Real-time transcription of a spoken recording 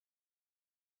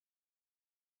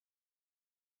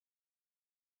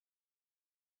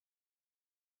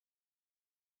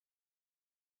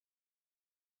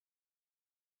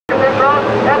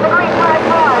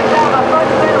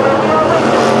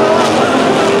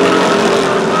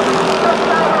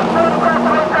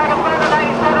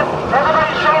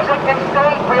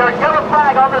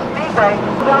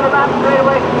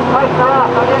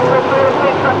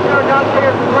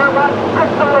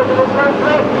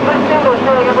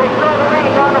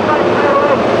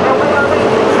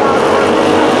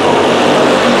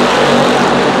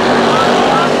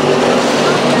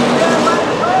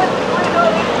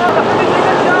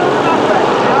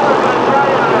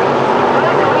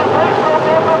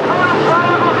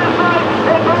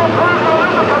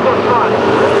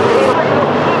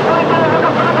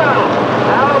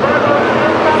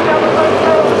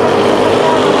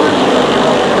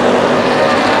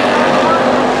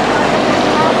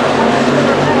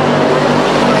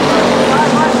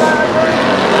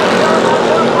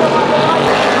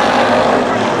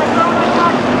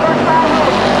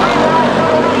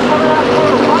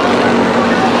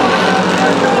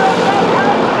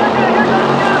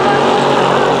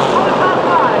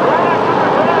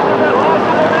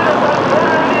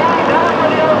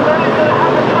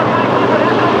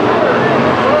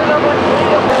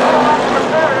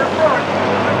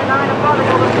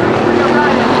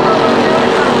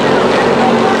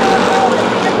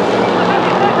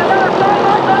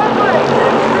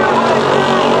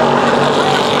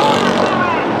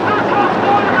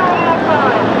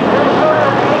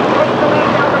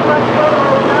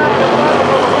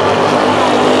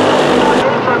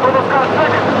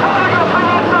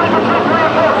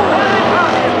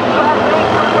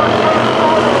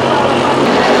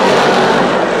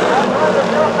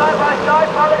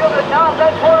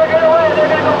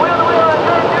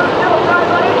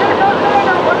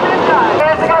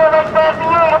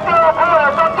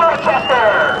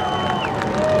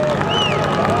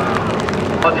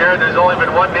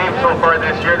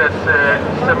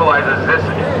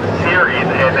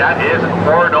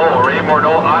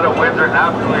Windsor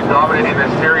absolutely dominating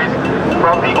this series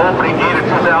from the opening gate of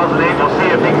 2008. We'll see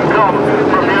if he can come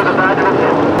from near the back of the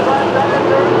field.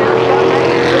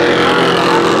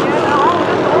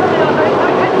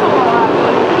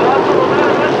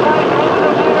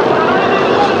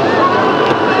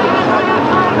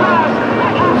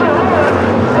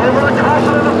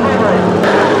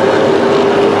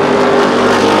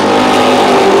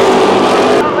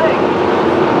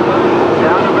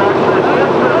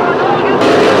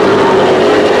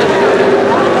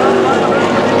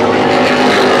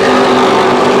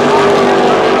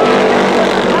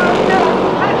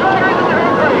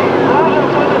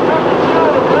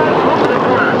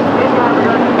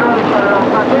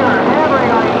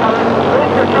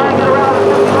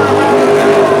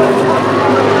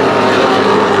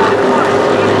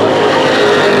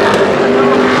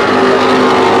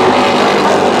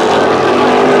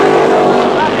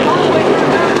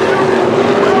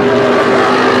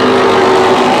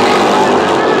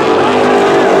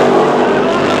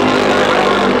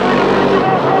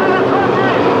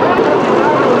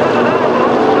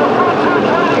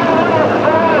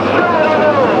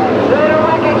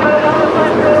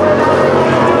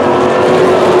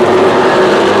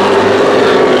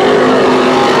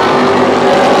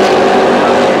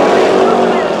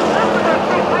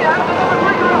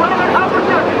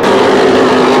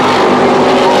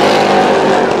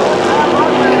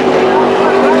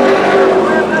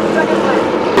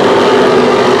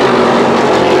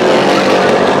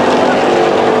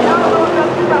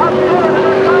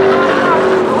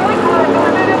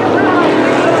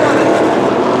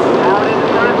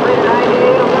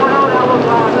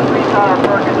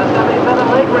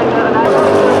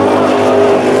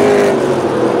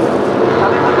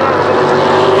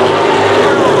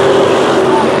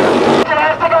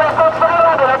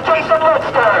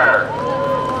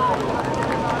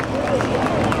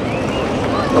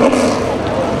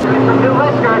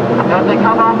 As they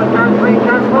come off of turn 3,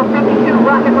 turn 452,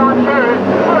 rocket launcher,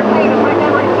 14, and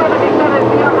McHenry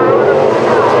 77, the upper road.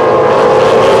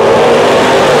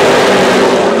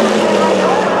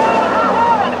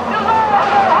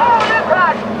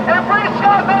 Impact, and brings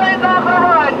Scott Billings off the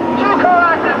run. 2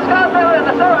 co-active, Scott Billings,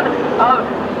 the 7 of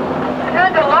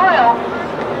Delaware.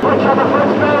 Push on the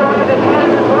first straight around at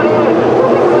 10 and 28.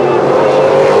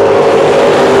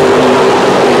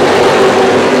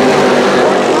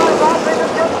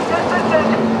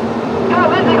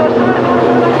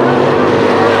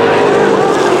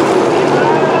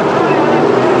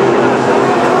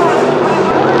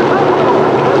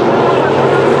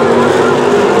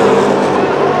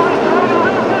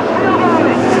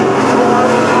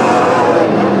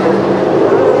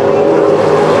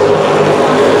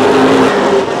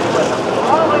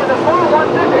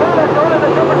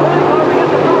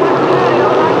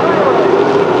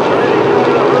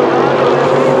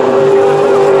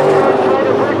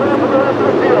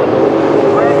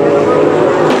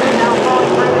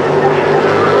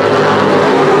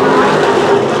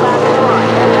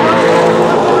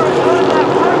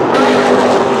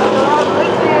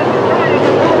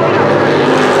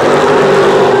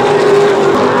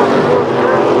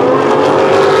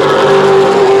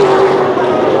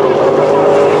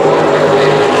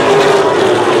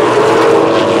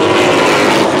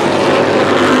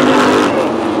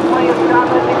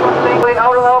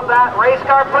 Race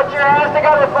car, put your hands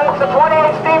together, folks. The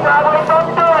 28 Steve Robley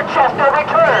from Dorchester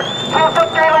returns to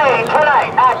victory lane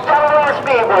tonight at Delaware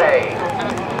Speedway.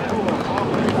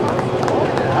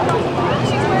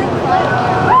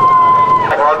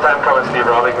 Long time coming, Steve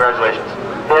Robley. Congratulations.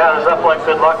 Yeah, there's definitely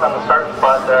good luck on the starting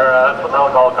spot there. That's what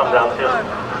that'll all come down to.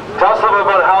 Tell us a little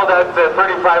bit about how that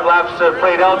 35 laps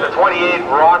played out. The 28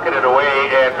 rocketed away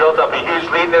and built up a huge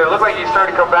lead there. It looked like you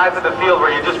started to come back to the field.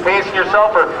 Were you just pacing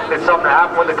yourself, or did something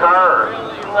happen with the car? Or?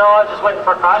 No, I was just waiting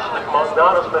for caution to come out. To be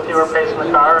honest with you, we were pacing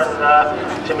the car, and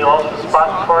Jimmy Walsh was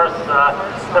spotting for us.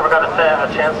 Never got a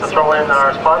chance to throw in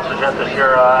our sponsors yet this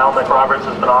year. Al McRoberts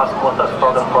has been awesome with us,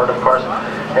 Brogan Ford, of course,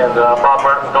 and Bob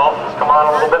Martin Golf has come on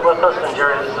a little bit with us, and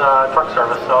Jerry's truck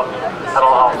service, so that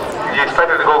all helps. Did you expect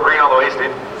it to go green all the way,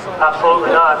 Steve? Absolutely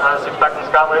not. I was expecting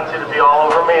Scott Lindsay to be all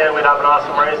over me and we'd have an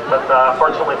awesome race, but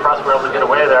fortunately for us, we were able to get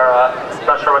away there.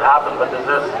 Not sure what happened, but this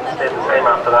stayed the same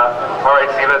after that. All right,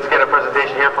 Steve, let's get a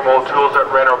presentation here from Old Tools at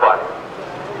Renner Body.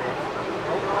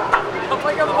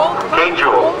 Kate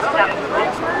Jewell.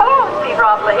 Hello, Steve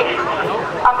Robley.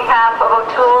 On behalf of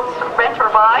O'Toole's Renter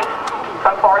Buy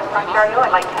from Forest, Ontario, I'd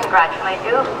like to congratulate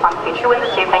you on the feature win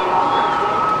this evening.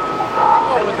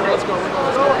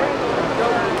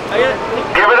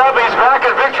 Give it up, he's back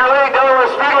at Victory Lane, Delaware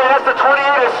Speedway. That's the 28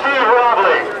 of Steve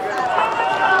Robley.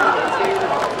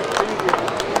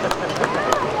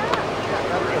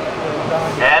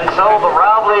 And so the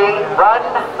Robley run,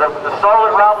 the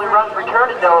solid Robley runs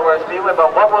return to Delaware Speedway,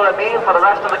 but what will it mean for the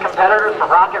rest of the competitors? For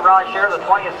Rocket Ron Scher, the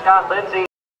 20th Scott Lindsay,